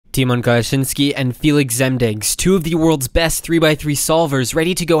Tymon Kolasiński and Feliks Zemdegs, two of the world's best 3x3 solvers,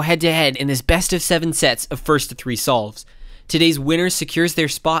 ready to go head-to-head in this best of 7 sets of first to 3 solves. Today's winner secures their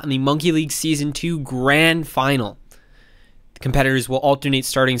spot in the Monkey League Season 2 Grand Final. The competitors will alternate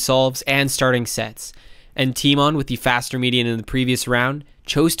starting solves and starting sets, and Tymon, with the faster median in the previous round,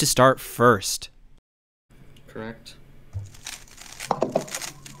 chose to start first. Correct.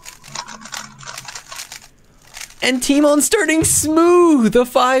 And Tymon starting smooth, a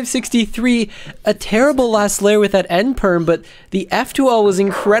 563, a terrible last layer with that end perm, but the F2L was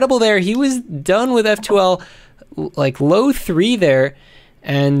incredible there. He was done with F2L like low 3 there,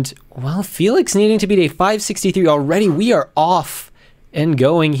 and well, Feliks needing to beat a 563 already. We are off and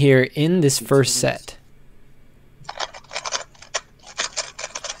going here in this first set.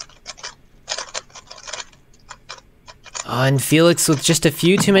 And Feliks with just a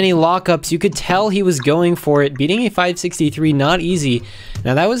few too many lockups. You could tell he was going for it. Beating a 563, not easy.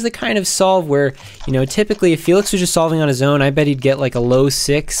 Now that was the kind of solve where, you know, typically if Feliks was just solving on his own, I bet he'd get like a low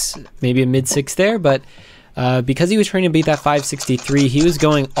 6, maybe a mid 6 there. But because he was trying to beat that 563, he was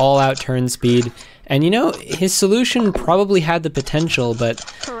going all out turn speed. And you know, his solution probably had the potential, but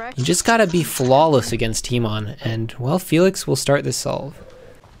you just gotta be flawless against Tymon. And well, Feliks will start this solve.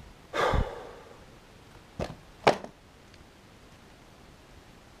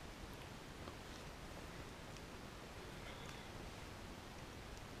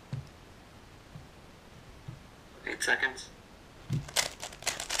 Seconds.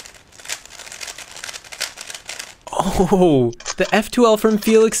 Oh, the F2L from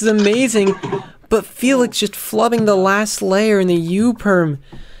Feliks is amazing, but Feliks just flubbing the last layer in the U-perm.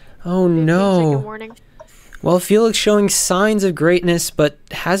 Oh no. Well, Feliks showing signs of greatness, but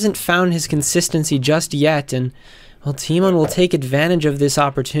hasn't found his consistency just yet, and well, Tymon will take advantage of this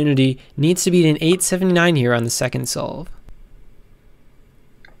opportunity. Needs to beat an 879 here on the second solve.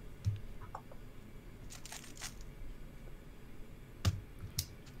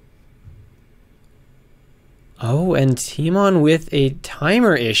 Oh, and Tymon with a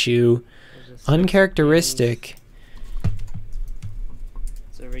timer issue. Uncharacteristic.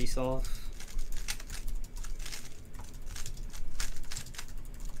 It's a resolve.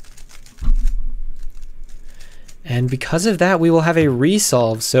 And because of that, we will have a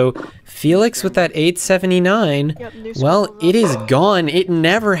resolve. So Feliks with that 879, well, it is gone. It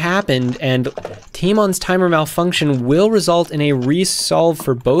never happened. And Tymon's timer malfunction will result in a resolve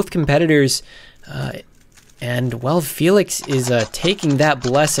for both competitors. And well, Feliks is taking that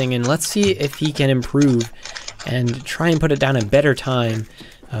blessing, and let's see if he can improve and try and put it down a better time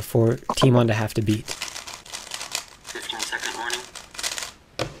for Tymon to have to beat. 15-second warning.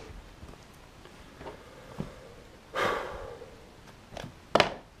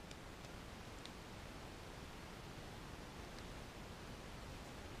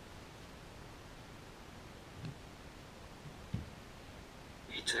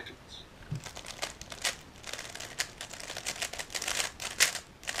 Seconds.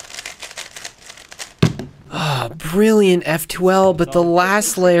 Brilliant F2L, but the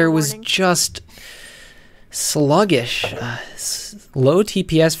last layer was just sluggish. Low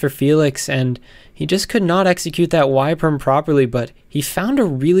TPS for Feliks, and he just could not execute that Y-perm properly, but he found a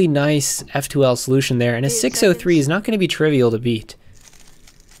really nice F2L solution there, and a 603 is not going to be trivial to beat.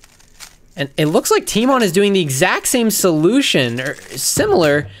 And it looks like Tymon is doing the exact same solution, or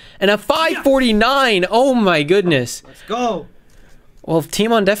similar, and a 549. Oh my goodness. Let's go. Well,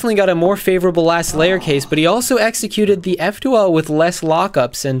 Tymon definitely got a more favorable last layer case, but he also executed the F2L with less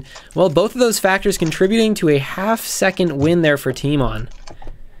lockups, and, well, both of those factors contributing to a half-second win there for Tymon.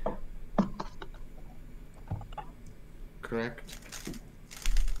 Correct.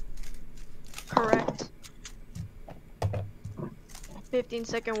 Correct.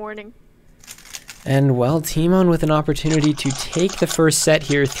 15-second warning. And, well, Tymon with an opportunity to take the first set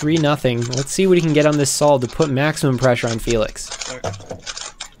here, 3-0. Let's see what he can get on this solve to put maximum pressure on Feliks.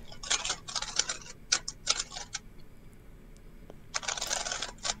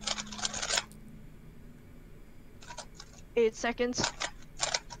 8 seconds.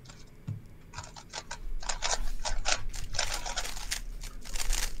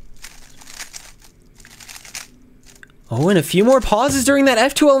 Oh, and a few more pauses during that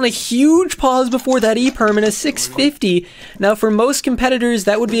F2L, and a huge pause before that E-perm and a 650. Now, for most competitors,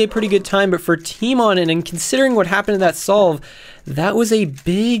 that would be a pretty good time, but for Tymon, and considering what happened in that solve, that was a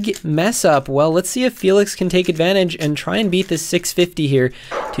big mess up. Well, let's see if Feliks can take advantage and try and beat this 650 here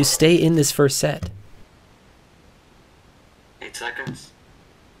to stay in this first set. 8 seconds.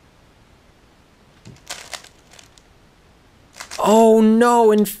 Oh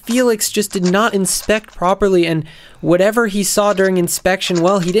no, and Feliks just did not inspect properly, and whatever he saw during inspection,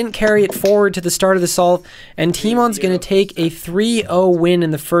 well, he didn't carry it forward to the start of the solve, and Tymon's going to take a 3-0 win in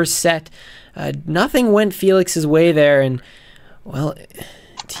the first set. Nothing went Feliks's way there, and, well,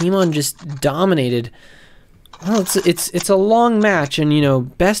 Tymon just dominated. Well, it's a long match, and, you know,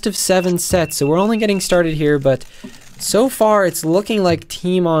 best of 7 sets, so we're only getting started here, but so far it's looking like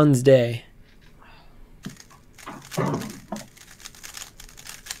Tymon's day.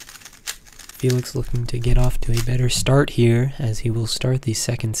 Feliks looking to get off to a better start here, as he will start the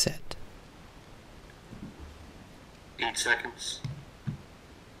second set. 8 seconds.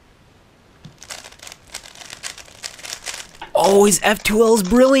 Oh, his F2L is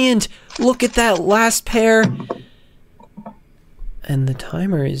brilliant! Look at that last pair! And the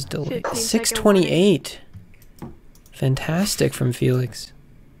timer is delayed. 6:28. Fantastic from Feliks.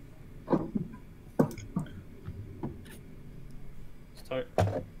 Start.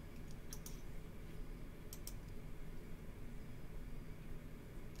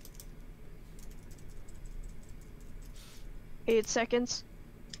 Eight seconds.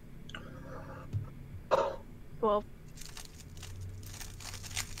 12.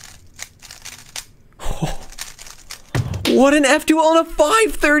 What an F2L and a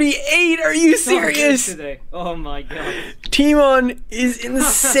 538! Are you serious? Today. Oh my god. Tymon is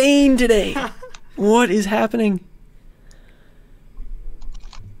insane today. What is happening?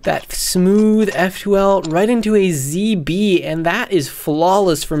 That smooth F2L right into a ZB, and that is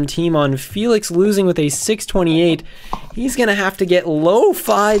flawless from Tymon. Feliks losing with a 628. He's gonna have to get low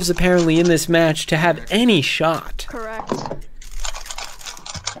 5s apparently in this match to have any shot. Correct.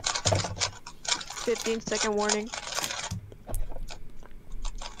 15-second warning.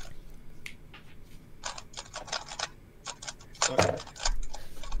 Start.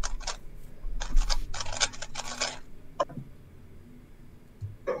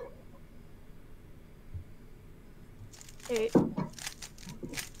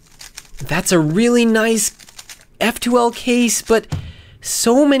 That's a really nice F2L case, but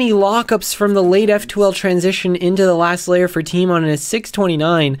so many lockups from the late F2L transition into the last layer for Tymon in a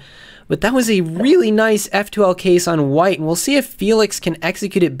 629. But that was a really nice F2L case on white, and we'll see if Feliks can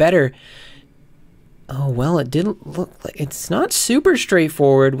execute it better. Oh, well, it didn't look like... It's not super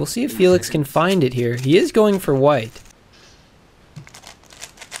straightforward. We'll see if Feliks can find it here. He is going for white.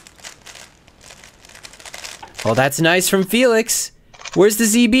 Oh, that's nice from Feliks. Where's the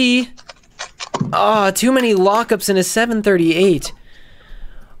ZB? Ah, oh, too many lockups in a 738.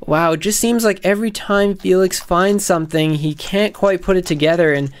 Wow, it just seems like every time Feliks finds something, he can't quite put it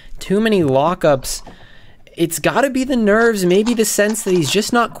together, and too many lockups. It's gotta be the nerves, maybe the sense that he's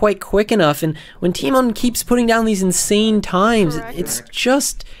just not quite quick enough, and when Tymon keeps putting down these insane times, it's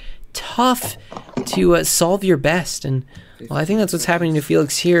just tough to solve your best, and well, I think that's what's happening to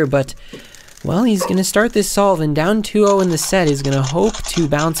Feliks here, but well, he's gonna start this solve, and down 2-0 in the set, he's gonna hope to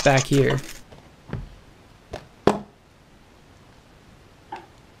bounce back here.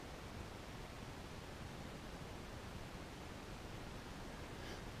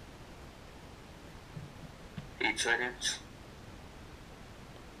 Seconds.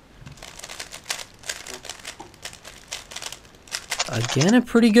 Again, a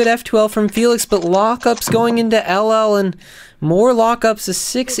pretty good F2L from Feliks, but lockups going into LL and more lockups, a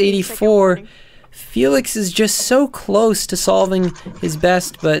 684. Feliks is just so close to solving his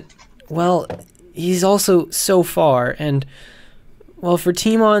best, but, well, he's also so far. And, well, for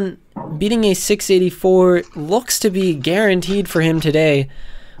Tymon, beating a 684 looks to be guaranteed for him today.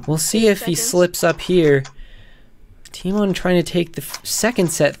 We'll see if he slips up here. Tymon trying to take the second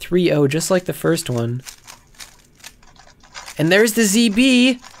set 3-0, just like the first one. And there's the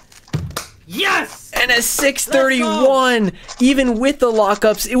ZB. Yes! And a 631. Even with the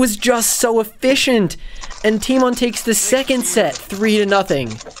lockups, it was just so efficient. And Tymon takes the second set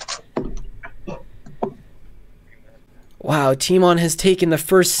 3-0. Wow, Tymon has taken the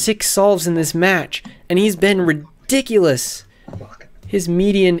first 6 solves in this match, and he's been ridiculous. His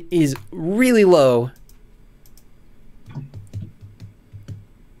median is really low.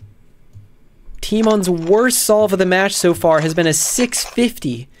 Tymon's worst solve of the match so far has been a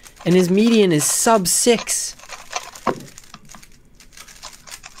 650, and his median is sub 6.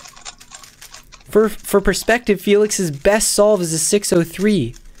 For perspective, Feliks's best solve is a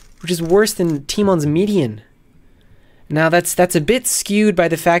 603, which is worse than Tymon's median. Now that's a bit skewed by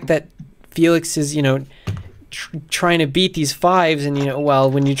the fact that Feliks is, you know, trying to beat these 5s, and, you know, well,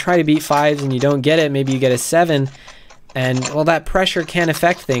 when you try to beat 5s and you don't get it, maybe you get a 7, and, well, that pressure can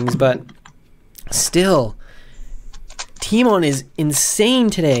affect things, but still, Tymon is insane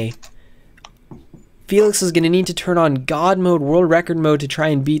today. Feliks is going to need to turn on God mode, world record mode to try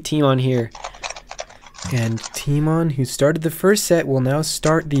and beat Tymon here. And Tymon, who started the first set, will now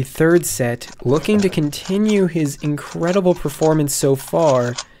start the third set, looking to continue his incredible performance so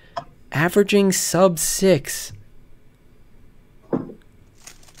far, averaging sub 6. Oh,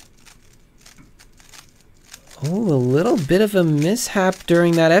 a little bit of a mishap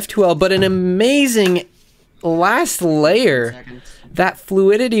during that F2L, but an amazing last layer. That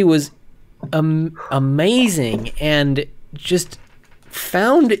fluidity was amazing and just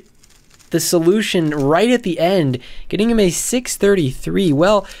found the solution right at the end, getting him a 633.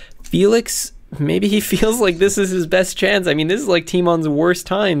 Well, Feliks, maybe he feels like this is his best chance. I mean, this is like Tymon's worst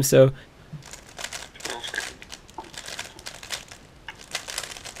time, so...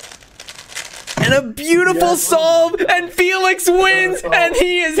 And a beautiful solve, and Feliks wins, and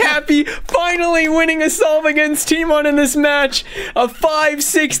he is happy, finally winning a solve against Tymon in this match, a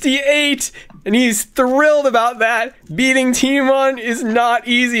 568, and he's thrilled about that. Beating Tymon is not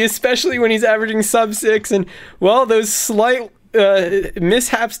easy, especially when he's averaging sub 6, and, well, those slight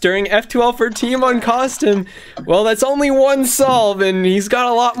mishaps during F2L for Tymon cost him. Well, that's only one solve, and he's got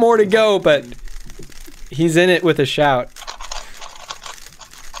a lot more to go, but he's in it with a shout.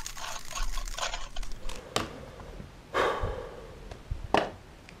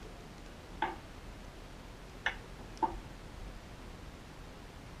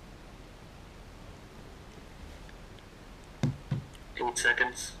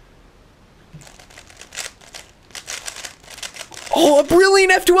 Seconds. Oh, a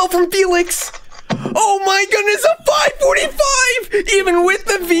brilliant F2L from Feliks! Oh my goodness, a 545! Even with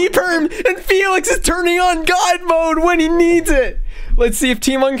the V-perm, and Feliks is turning on God mode when he needs it! Let's see if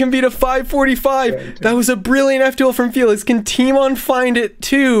Tymon can beat a 545. That was a brilliant F2L from Feliks. Can Tymon find it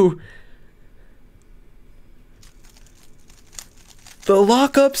too? The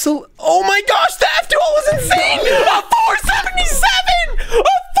lockup, oh my gosh, the F2L was insane! A 477! A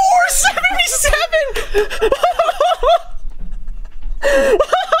 477!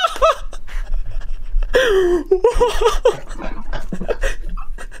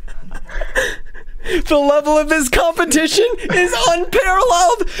 The level of this competition is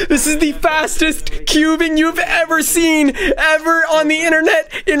unparalleled. This is the fastest cubing you've ever seen, ever on the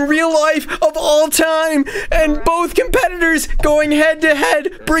internet, in real life, of all time. And both competitors going head to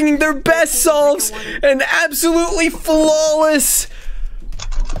head, bringing their best solves, and absolutely flawless.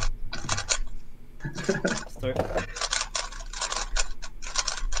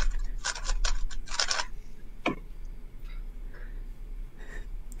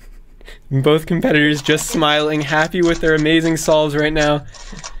 Both competitors just smiling, happy with their amazing solves right now.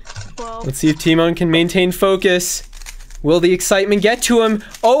 Well, let's see if Tymon can maintain focus. Will the excitement get to him?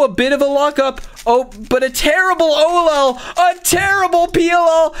 Oh, a bit of a lockup. Oh, but a terrible OLL, a terrible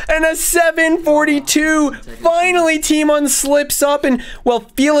PLL, and a 742. Finally, Tymon slips up, and, well,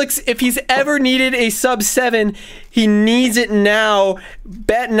 Feliks, if he's ever needed a sub 7, he needs it now.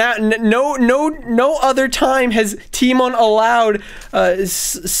 No other time has Tymon allowed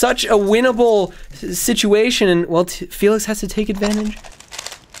such a winnable situation, and, well, Feliks has to take advantage.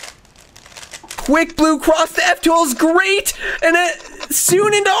 Quick blue cross, the F2L is great, and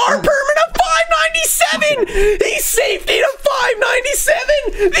soon into our permanent 597. He's safety to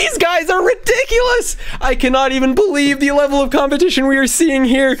 597. These guys are ridiculous. I cannot even believe the level of competition we are seeing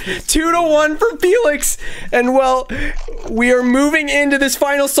here. 2-1 for Feliks, and well, we are moving into this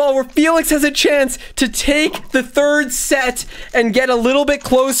final solve where Feliks has a chance to take the third set and get a little bit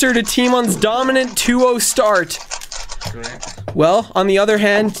closer to Tymon's dominant 2-0 start. Well, on the other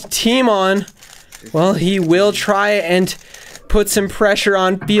hand, Tymon, well, he will try and put some pressure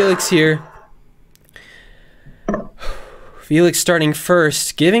on Feliks here. Feliks starting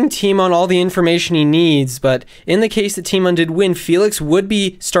first, giving Tymon all the information he needs, but in the case that Tymon did win, Feliks would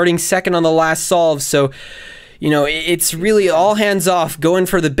be starting second on the last solve, so, you know, it's really all hands off, going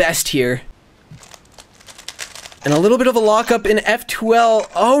for the best here. And a little bit of a lockup in F2L.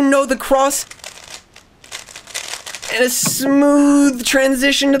 Oh no, the cross. And a smooth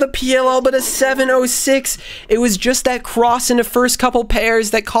transition to the PLL, but a 706. It was just that cross in the first couple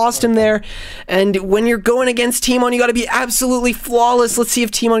pairs that cost him there. And when you're going against Tymon, you got to be absolutely flawless. Let's see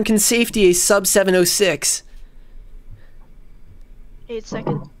if Tymon can safety a sub 706. 8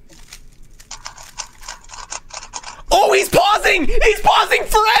 seconds. Oh, he's pausing! He's pausing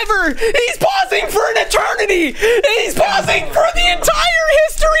forever! He's pausing for an eternity! He's pausing for the entire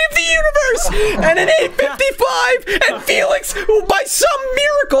history of the universe! And an 855! And Feliks, who by some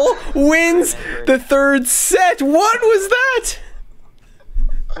miracle, wins the third set! What was that?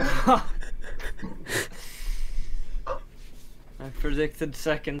 I predicted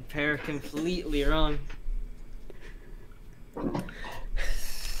second pair completely wrong.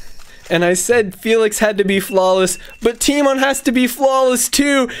 And I said Feliks had to be flawless, but Tymon has to be flawless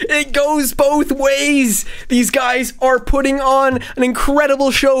too. It goes both ways. These guys are putting on an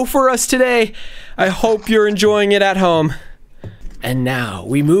incredible show for us today. I hope you're enjoying it at home. And now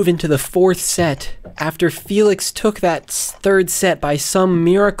we move into the fourth set. After Feliks took that third set by some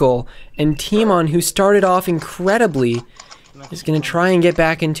miracle, and Tymon, who started off incredibly, is going to try and get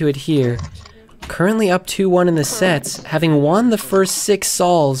back into it here. Currently up 2-1 in the sets, having won the first 6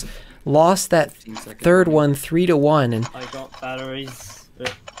 solves, lost that third one 3-1, and I got batteries,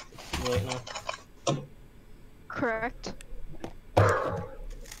 but wait no. Correct.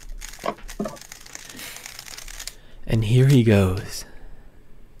 And here he goes.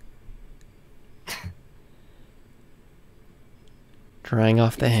 Drying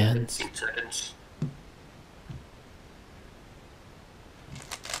off the hands. 8 seconds.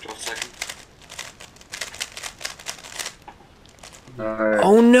 12 seconds.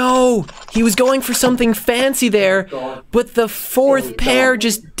 Oh no! He was going for something fancy there, but the fourth pair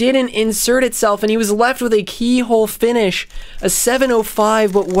just didn't insert itself, and he was left with a keyhole finish. A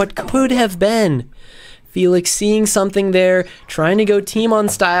 705, but what could have been. Feliks seeing something there, trying to go Tymon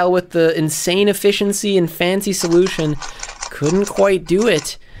style with the insane efficiency and fancy solution. Couldn't quite do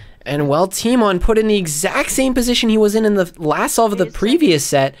it. And well, Tymon put in the exact same position he was in the last solve of the previous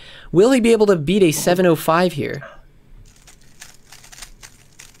set. Will he be able to beat a 705 here?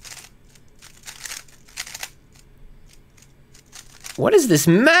 What is this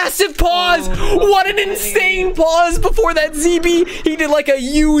massive pause? What an insane pause before that ZB. He did like a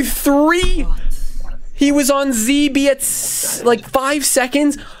U3. He was on ZB at like 5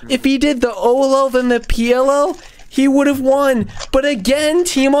 seconds. If he did the OLL then the PLL, he would have won. But again,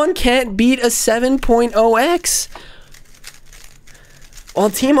 Tymon can't beat a 7.0x. Well,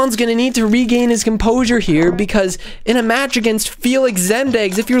 Tymon's going to need to regain his composure here because in a match against Feliks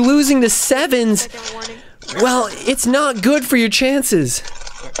Zemdegs, if you're losing to 7s, well, it's not good for your chances.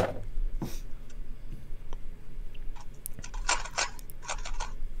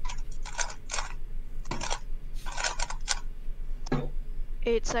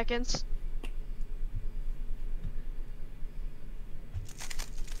 Eight seconds.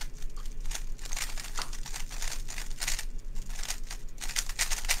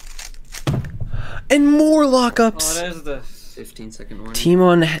 And more lockups. What is this? 15-second warning.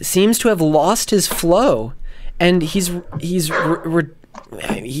 Tymon seems to have lost his flow, and he's I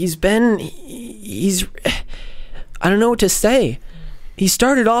don't know what to say. He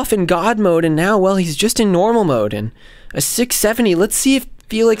started off in God mode, and now, well, he's just in normal mode, and a 670. Let's see if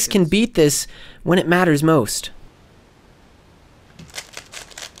Feliks can beat this when it matters most.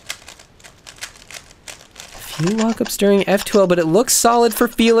 Few lockups during F12, but it looks solid for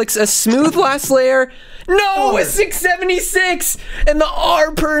Feliks. A smooth last layer. No, a 676! And the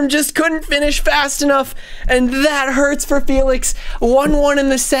R-perm just couldn't finish fast enough. And that hurts for Feliks. 1-1 in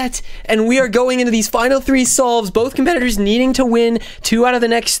the set. And we are going into these final 3 solves. Both competitors needing to win 2 out of the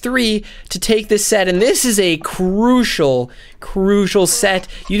next 3 to take this set. And this is a crucial set.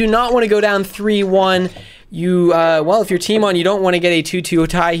 You do not want to go down 3-1. Well, if you're Tymon, you don't want to get a 2-2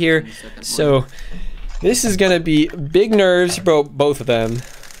 tie here. So this is going to be big nerves for both of them.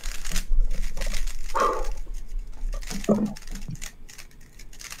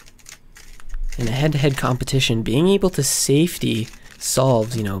 In a head-to-head competition, being able to safety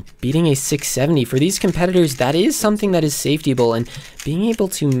solves, beating a 670, for these competitors, that is something that is safetyable, and being able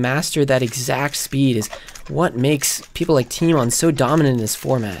to master that exact speed is what makes people like Tymon so dominant in this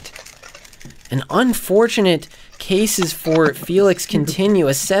format. An unfortunate cases for Feliks continue,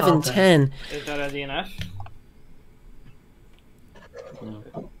 a 710. Is that a DNF? No.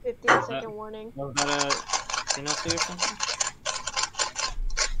 15-second warning. Was that a penalty or something?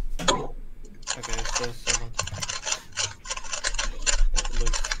 Okay, so 7. It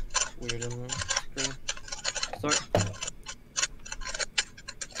looks weird in the screen. Start.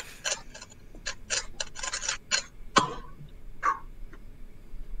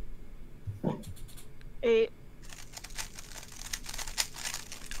 Eight.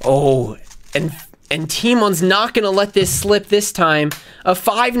 Oh, and Tymon's not going to let this slip this time. A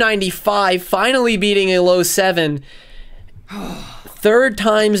 595, finally beating a low 7. Third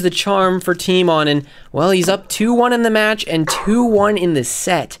time's the charm for Tymon, and, well, he's up 2-1 in the match and 2-1 in the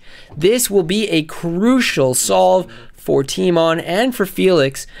set. This will be a crucial solve for Tymon and for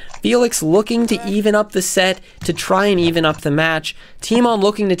Feliks. Feliks looking to even up the set to try and even up the match. Tymon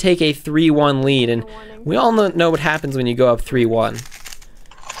looking to take a 3-1 lead, and we all know what happens when you go up 3-1.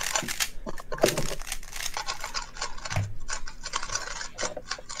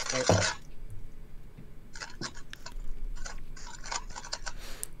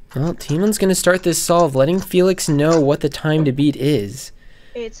 Well, Timon's gonna start this solve, letting Feliks know what the time to beat is.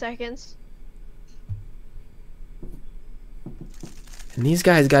 8 seconds. And these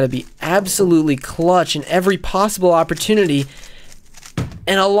guys gotta be absolutely clutch in every possible opportunity.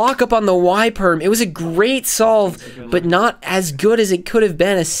 And a lockup on the Y-perm. It was a great solve, but not as good as it could have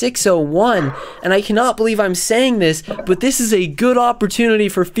been. A 601. And I cannot believe I'm saying this, but this is a good opportunity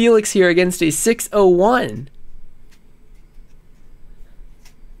for Feliks here against a 601.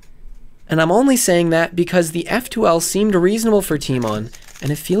 And I'm only saying that because the F2L seemed reasonable for Tymon.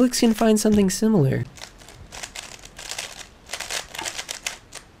 And if Feliks can find something similar.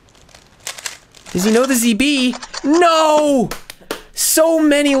 Does he know the ZB? No! So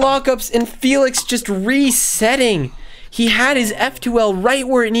many lockups and Feliks just resetting. He had his F2L right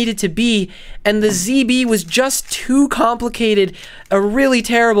where it needed to be, and the ZB was just too complicated. A really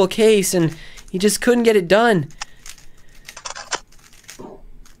terrible case, and he just couldn't get it done.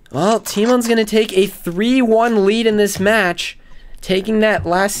 Well, Tymon's gonna take a 3-1 lead in this match, taking that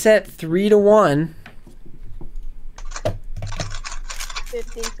last set 3-1.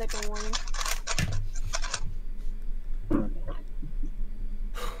 15-second warning.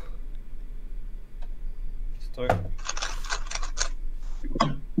 Start.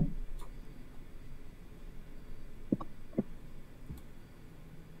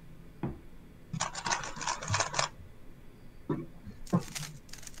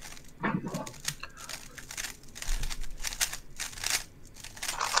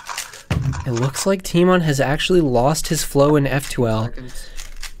 It looks like Tymon has actually lost his flow in F2L. Seconds.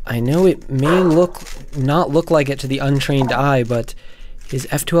 I know it may not look like it to the untrained eye, but his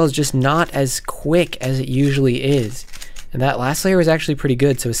F2L is just not as quick as it usually is. And that last layer was actually pretty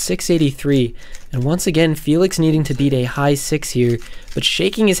good, so 683. And once again, Feliks needing to beat a high 6 here, but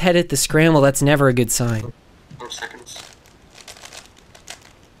shaking his head at the scramble, that's never a good sign. 4 seconds.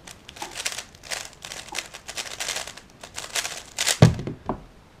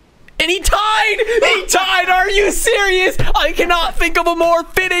 And he tied! He tied! Are you serious? I cannot think of a more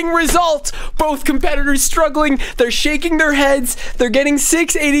fitting result. Both competitors struggling. They're shaking their heads. They're getting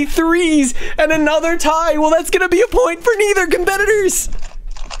 683s and another tie. Well, that's going to be a point for neither competitors.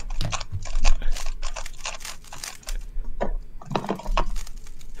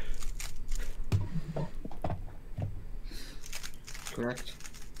 Correct.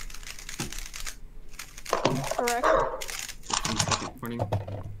 Correct. 15-second warning.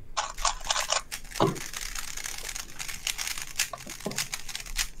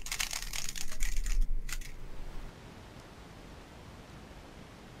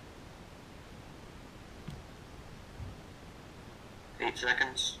 Eight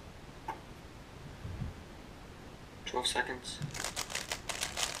seconds. 12 seconds.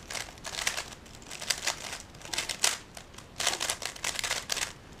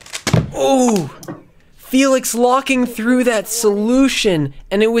 Oh! Feliks locking through that solution,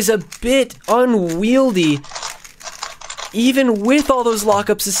 and it was a bit unwieldy. Even with all those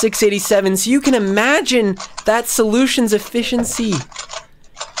lockups of 687, so you can imagine that solution's efficiency.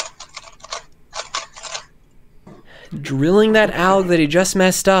 Drilling that alg that he just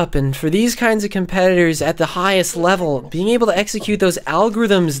messed up, and for these kinds of competitors at the highest level, being able to execute those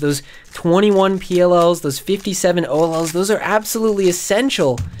algorithms, those 21 PLLs, those 57 OLLs, those are absolutely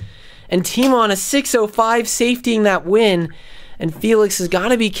essential. And Tymon a 605 safetying that win, and Feliks has got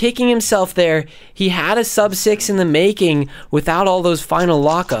to be kicking himself there. He had a sub 6 in the making without all those final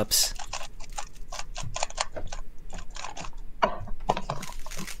lockups.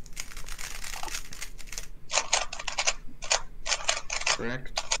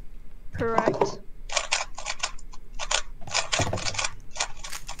 Correct. Correct.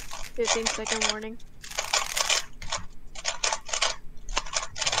 15-second warning.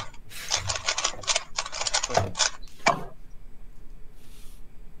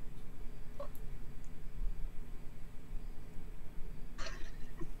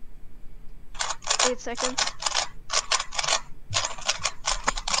 Eight seconds.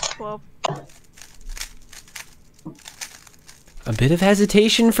 12. A bit of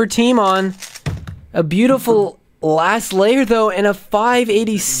hesitation for Tymon. A beautiful last layer though, and a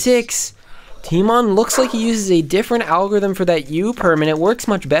 586. Tymon looks like he uses a different algorithm for that U-perm, and it works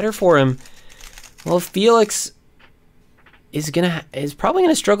much better for him. Well, Feliks is probably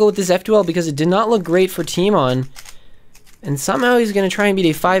gonna struggle with this F2L because it did not look great for Tymon. And somehow he's gonna try and beat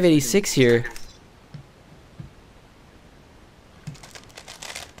a 586 here.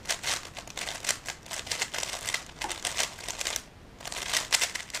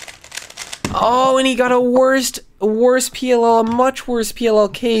 Oh, and he got a worse PLL, a much worse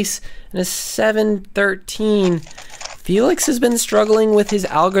PLL case, and a 713. Feliks has been struggling with his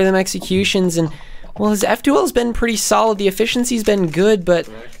algorithm executions, and well, his F2L has been pretty solid. The efficiency's been good, but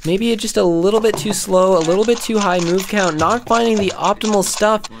maybe just a little bit too slow, a little bit too high move count, not finding the optimal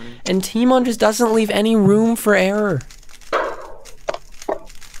stuff, and Tymon just doesn't leave any room for error.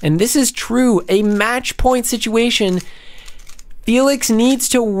 And this is true, a match point situation. Feliks needs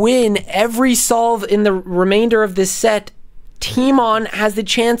to win every solve in the remainder of this set. Tymon has the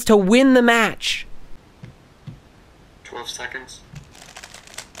chance to win the match. 12 seconds.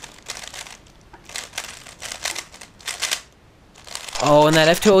 Oh, and that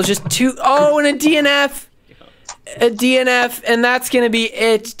F2L is just too... Oh, and a DNF! A DNF, and that's going to be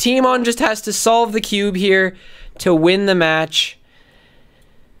it. Tymon just has to solve the cube here to win the match.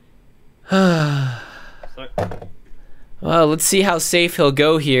 Well, let's see how safe he'll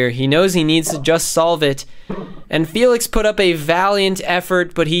go here. He knows he needs to just solve it. And Feliks put up a valiant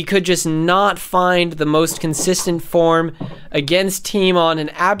effort, but he could just not find the most consistent form against Tymon, an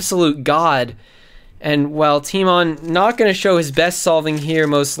absolute god. And, well, Tymon not going to show his best solving here,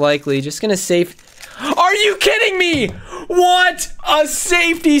 most likely. Just going to save... Are you kidding me? What a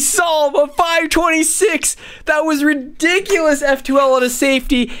safety solve of 526. That was ridiculous F2L on a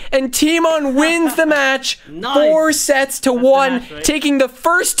safety. And Tymon wins the match. Nice. 4 sets to 1. match, right? Taking the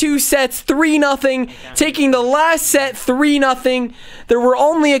first 2 sets 3-0. Taking the last set 3-0. There were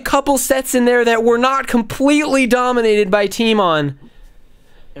only a couple sets in there that were not completely dominated by Tymon.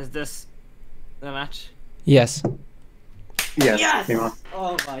 Is this the match? Yes. Yes.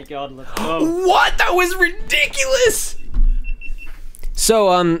 Oh my god, let's go. What? That was ridiculous!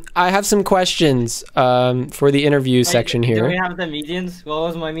 So, I have some questions, for the interview section Do we here. have the medians? What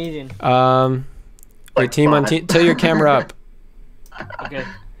was my median? Wait, Tymon, tilt your camera up. Okay.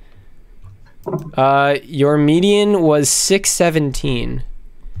 Your median was 617.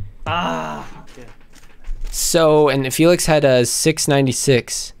 Ah, okay. So, and Feliks had a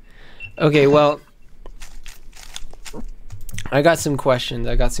 696. Okay, well, I got some questions.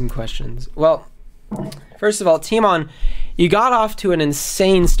 Well, first of all, Tymon, you got off to an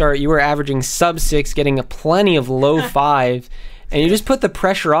insane start. You were averaging sub 6, getting a plenty of low 5, and you just put the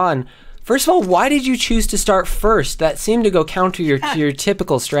pressure on. First of all, why did you choose to start first? That seemed to go counter your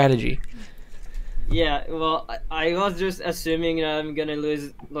typical strategy. Yeah, well, I was just assuming that I'm gonna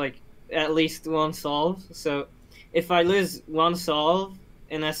lose, like, at least 1 solve. So, if I lose 1 solve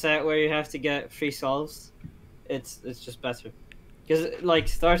in a set where you have to get 3 solves, it's just better. Because, like,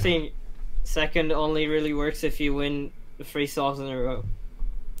 starting second only really works if you win 3 solves in a row.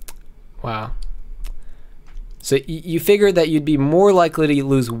 Wow. So you figured that you'd be more likely to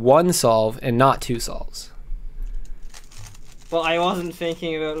lose 1 solve and not 2 solves. Well, I wasn't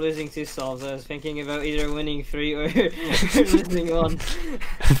thinking about losing 2 solves. I was thinking about either winning 3 or losing 1.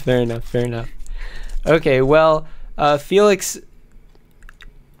 Fair enough, fair enough. Okay, well, Feliks,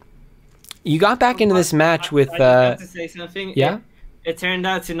 you got back into this match with... I have to say something. Yeah? It turned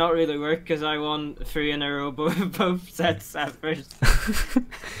out to not really work because I won 3 in a row, both sets at first.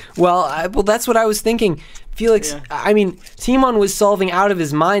 Well, that's what I was thinking. Feliks, Yeah. I mean, Tymon was solving out of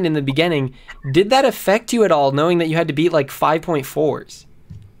his mind in the beginning. Did that affect you at all, knowing that you had to beat like 5.4s?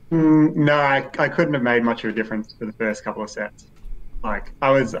 No, I couldn't have made much of a difference for the first couple of sets. Like, I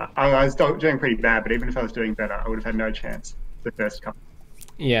was doing pretty bad, but even if I was doing better, I would have had no chance the first couple.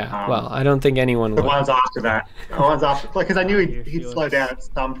 Yeah, well, I don't think anyone The would. ones after that, because I knew he'd slow down at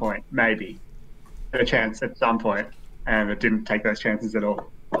some point, maybe. Had a chance at some point, and it didn't take those chances at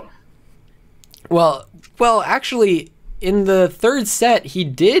all. Well, actually, in the 3rd set, he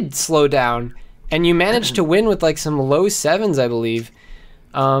did slow down, and you managed to win with like some low 7s, I believe.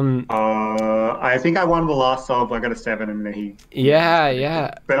 I think I won the last solve. I got a 7, and then he.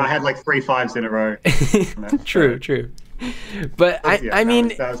 Yeah. But I had like 3 5s in a row. True. But I mean,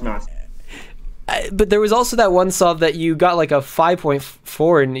 that was nice. but there was also that one solve that you got like a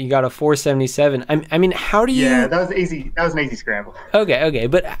 5.4 and you got a 477. I mean, how do you? Yeah, that was easy. That was an easy scramble. Okay,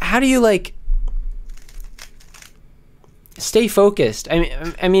 but how do you like stay focused?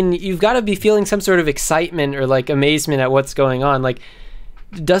 I mean, you've got to be feeling some sort of excitement or like amazement at what's going on. Like,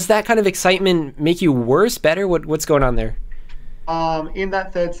 does that kind of excitement make you worse, better? What's going on there? In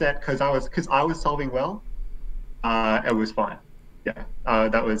that 3rd set, because I was solving well. It was fine. Yeah, I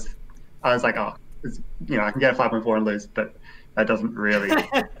was like, I can get a 5.4 and lose, but that doesn't really,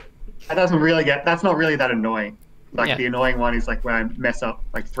 that's not really that annoying. Like, the annoying one is like when I mess up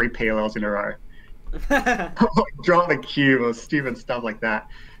like 3 PLLs in a row, drop the cube or stupid stuff like that,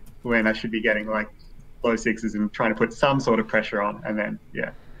 when I should be getting like low 6s and trying to put some sort of pressure on, and then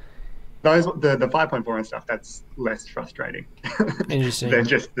the 5.4 and stuff, that's less frustrating Interesting. than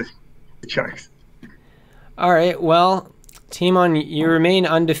just the chokes. All right, well, Tymon, you remain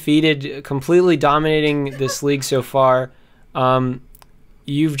undefeated, completely dominating this league so far.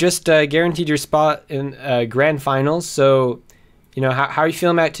 You've just guaranteed your spot in grand finals, so, you know, how are you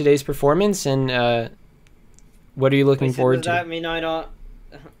feeling about today's performance, and what are you looking forward to? Does that mean I don't,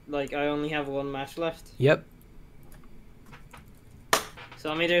 like, I only have one match left? Yep. So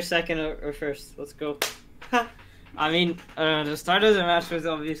I'm either second or first. Let's go. I mean, the start of the match was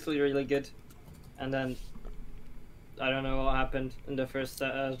obviously really good, and then I don't know what happened in the first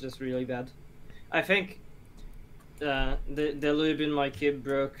set. It was just really bad. I think the lube in my cube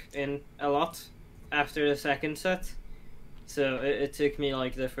broke in a lot after the second set, so it took me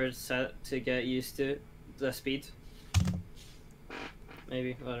like the first set to get used to the speed.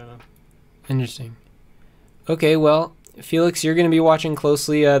 Maybe, I don't know. Interesting. Okay, well, Feliks, you're going to be watching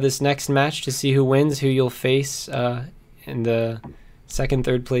closely this next match to see who wins, who you'll face in the second,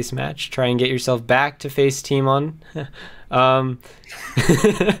 third place match. Try and get yourself back to face Tymon.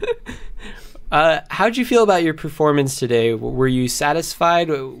 How'd you feel about your performance today? Were you satisfied?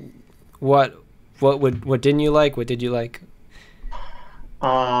 What didn't you like? What did you like?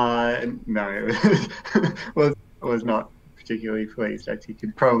 No, it was not particularly pleased, as you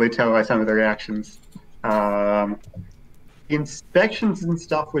could probably tell by some of the reactions. Inspections and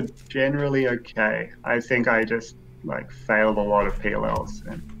stuff were generally okay. I think I just like failed a lot of PLLs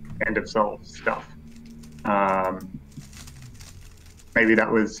and end of solve stuff. Maybe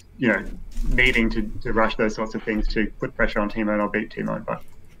that was, you know, needing to rush those sorts of things to put pressure on Tymon or beat Tymon, but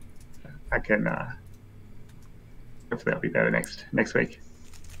I can hopefully I'll be better next week.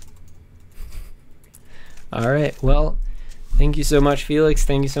 All right, well, thank you so much, Feliks.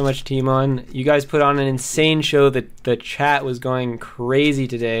 Thank you so much, Tymon. You guys put on an insane show. The chat was going crazy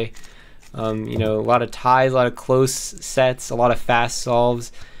today. You know, a lot of ties, a lot of close sets, a lot of fast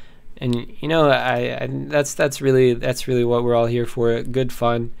solves, and you know, that's really what we're all here for. Good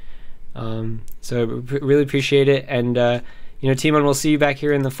fun. So really appreciate it. And you know, Tymon, we'll see you back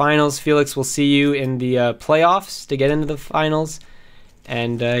here in the finals. Feliks, we'll see you in the playoffs to get into the finals.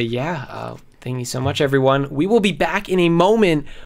 And yeah. Thank you so much, everyone. We will be back in a moment